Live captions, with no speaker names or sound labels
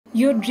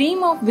Your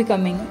dream of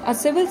becoming a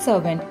civil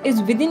servant is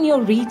within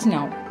your reach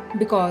now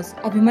because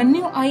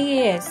Abhimanu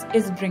IAS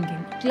is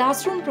bringing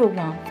classroom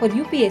program for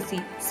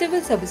UPSC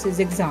Civil Services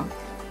exam.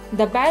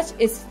 The batch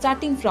is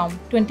starting from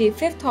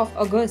 25th of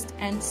August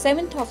and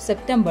 7th of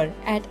September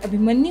at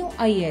Abhimanu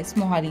IAS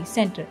Mohali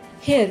Center.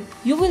 Here,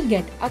 you will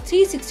get a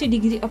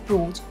 360-degree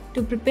approach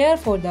to prepare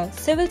for the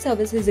Civil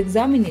Services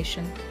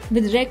examination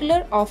with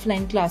regular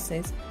offline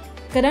classes,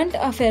 current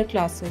affair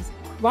classes,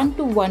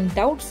 one-to-one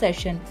doubt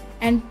session,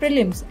 and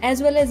prelims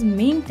as well as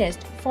main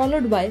test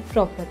followed by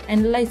proper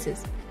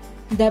analysis.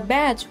 The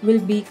batch will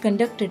be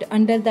conducted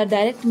under the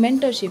direct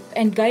mentorship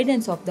and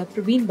guidance of the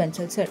Praveen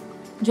Bansal sir.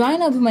 Join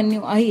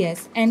Abhimanu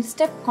IAS and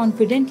step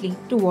confidently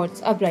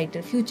towards a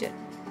brighter future.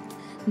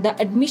 The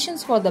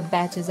admissions for the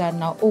batches are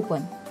now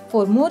open.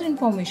 For more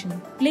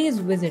information, please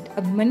visit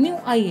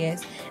Abhimanu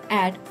IAS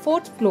at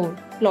 4th floor,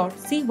 plot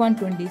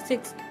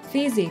C126,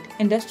 Phase 8,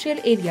 Industrial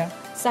Area,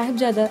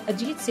 Sahibzada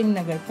Ajit Singh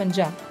Nagar,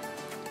 Punjab.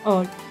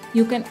 Or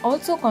you can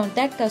also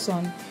contact us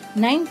on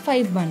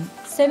 951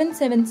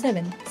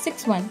 777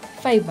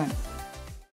 6151.